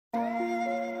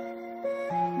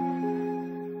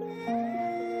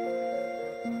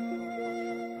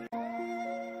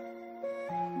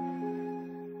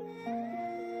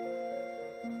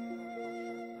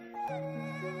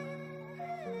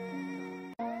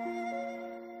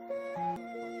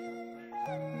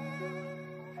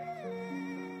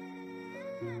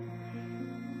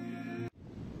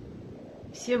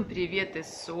Всем привет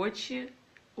из Сочи!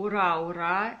 Ура,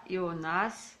 ура! И у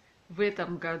нас в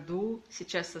этом году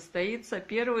сейчас состоится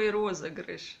первый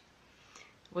розыгрыш.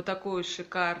 Вот такую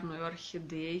шикарную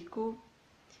орхидейку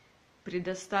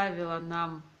предоставила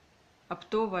нам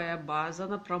Оптовая база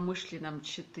на Промышленном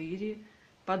 4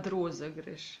 под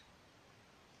розыгрыш.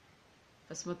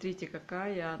 Посмотрите,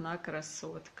 какая она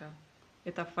красотка.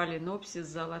 Это фаленопсис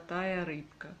золотая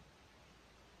рыбка.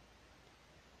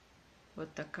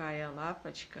 Вот такая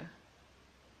лапочка.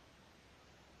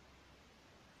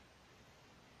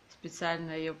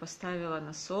 Специально ее поставила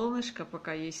на солнышко,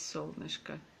 пока есть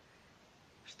солнышко,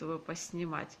 чтобы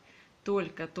поснимать.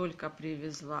 Только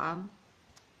привезла,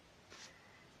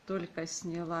 только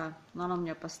сняла. Но она у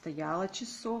меня постояла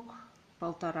часок,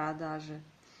 полтора даже.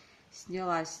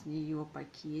 Сняла с нее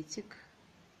пакетик.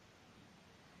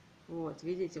 Вот,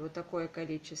 видите, вот такое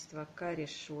количество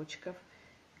корешочков.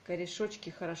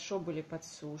 Корешочки хорошо были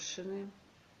подсушены.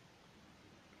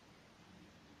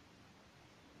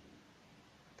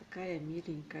 Такая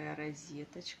миленькая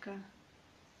розеточка.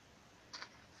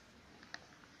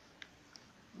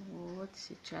 Вот,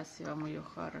 сейчас я вам ее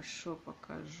хорошо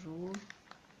покажу.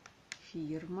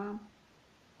 Фирма.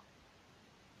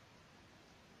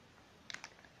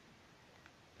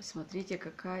 Посмотрите,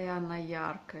 какая она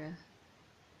яркая.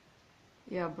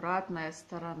 И обратная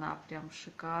сторона прям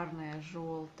шикарная,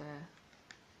 желтая.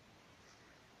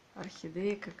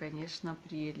 Орхидейка, конечно,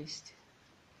 прелесть.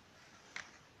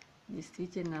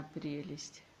 Действительно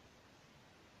прелесть.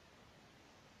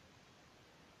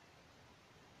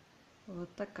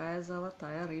 Вот такая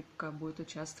золотая рыбка будет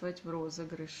участвовать в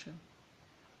розыгрыше.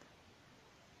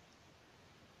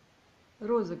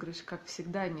 Розыгрыш, как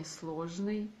всегда,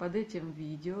 несложный. Под этим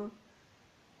видео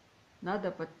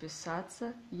надо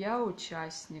подписаться. Я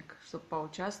участник, чтобы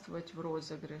поучаствовать в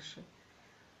розыгрыше.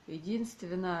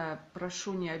 Единственное,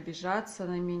 прошу не обижаться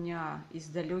на меня из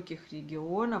далеких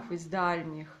регионов, из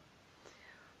дальних.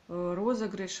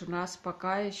 Розыгрыш у нас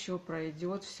пока еще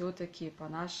пройдет все-таки по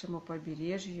нашему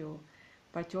побережью,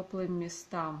 по теплым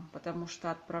местам, потому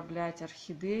что отправлять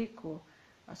орхидейку,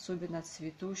 особенно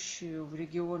цветущую, в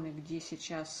регионы, где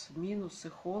сейчас минус и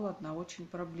холодно, очень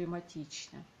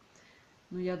проблематично.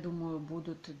 Но я думаю,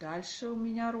 будут и дальше у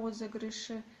меня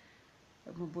розыгрыши.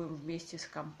 Мы будем вместе с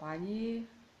компанией,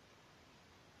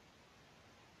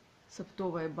 с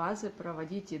оптовой базой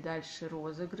проводить и дальше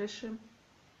розыгрыши.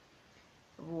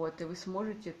 Вот, и вы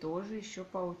сможете тоже еще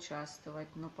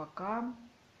поучаствовать. Но пока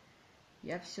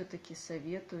я все-таки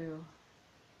советую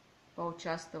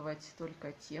поучаствовать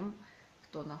только тем,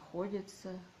 кто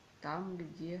находится там,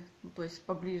 где, то есть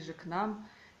поближе к нам,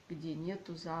 где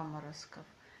нету заморозков.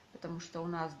 Потому что у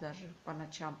нас даже по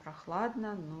ночам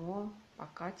прохладно, но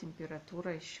пока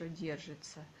температура еще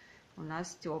держится. У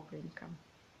нас тепленько.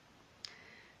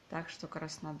 Так что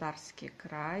Краснодарский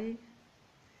край.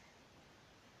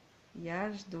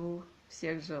 Я жду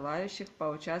всех желающих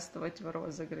поучаствовать в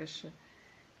розыгрыше.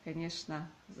 Конечно,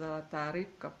 золотая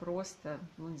рыбка просто,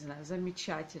 ну не знаю,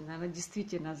 замечательная. Она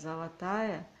действительно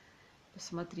золотая.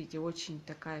 Посмотрите, очень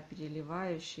такая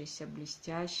переливающаяся,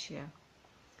 блестящая.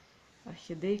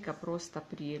 Орхидейка просто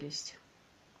прелесть.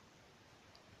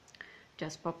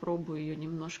 Сейчас попробую ее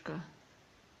немножко,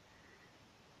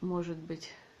 может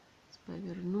быть,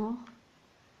 поверну.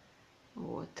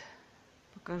 Вот.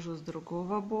 Покажу с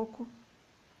другого боку.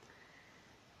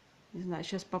 Не знаю,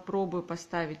 сейчас попробую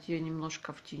поставить ее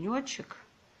немножко в тенечек.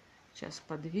 Сейчас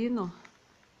подвину.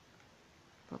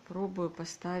 Попробую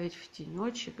поставить в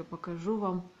тенечек и покажу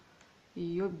вам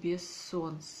ее без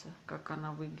солнца, как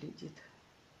она выглядит.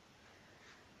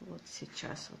 Вот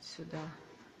сейчас вот сюда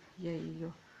я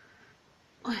ее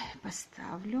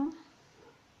поставлю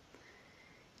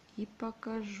и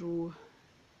покажу.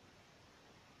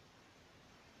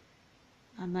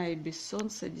 Она и без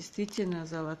солнца действительно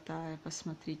золотая.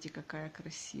 Посмотрите, какая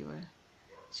красивая.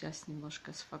 Сейчас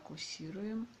немножко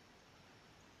сфокусируем.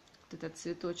 Вот этот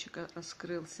цветочек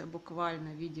раскрылся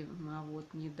буквально, видимо,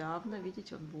 вот недавно.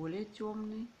 Видите, он более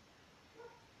темный.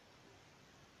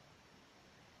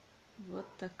 Вот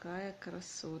такая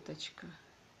красоточка.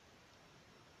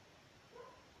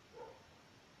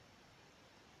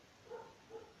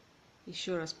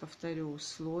 Еще раз повторю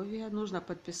условия. Нужно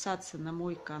подписаться на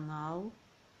мой канал.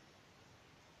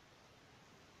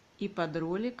 И под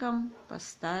роликом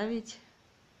поставить,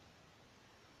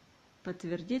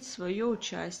 подтвердить свое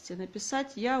участие,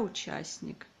 написать «Я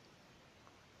участник».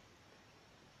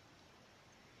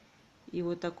 И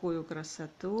вот такую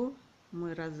красоту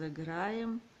мы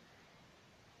разыграем.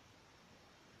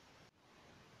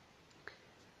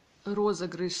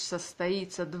 Розыгрыш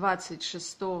состоится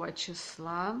 26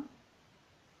 числа.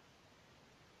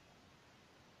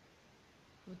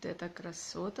 Вот эта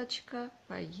красоточка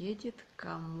поедет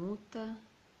кому-то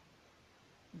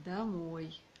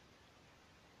домой.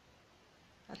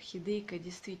 Орхидейка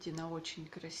действительно очень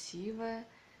красивая,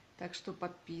 так что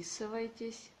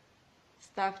подписывайтесь,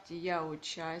 ставьте «Я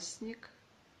участник».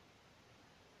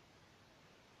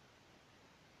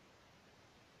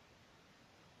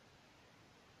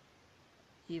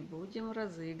 И будем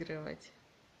разыгрывать.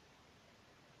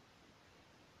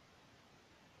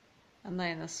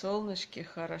 Она и на солнышке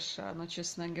хороша, но,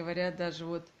 честно говоря, даже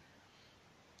вот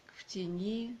в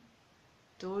тени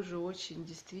тоже очень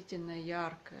действительно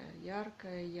яркая,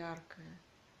 яркая, яркая.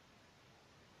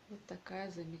 Вот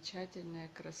такая замечательная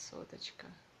красоточка.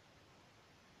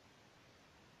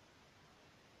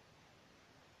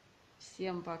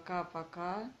 Всем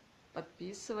пока-пока.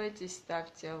 Подписывайтесь,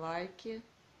 ставьте лайки.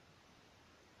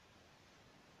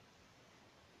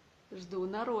 Жду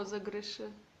на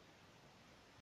розыгрыше.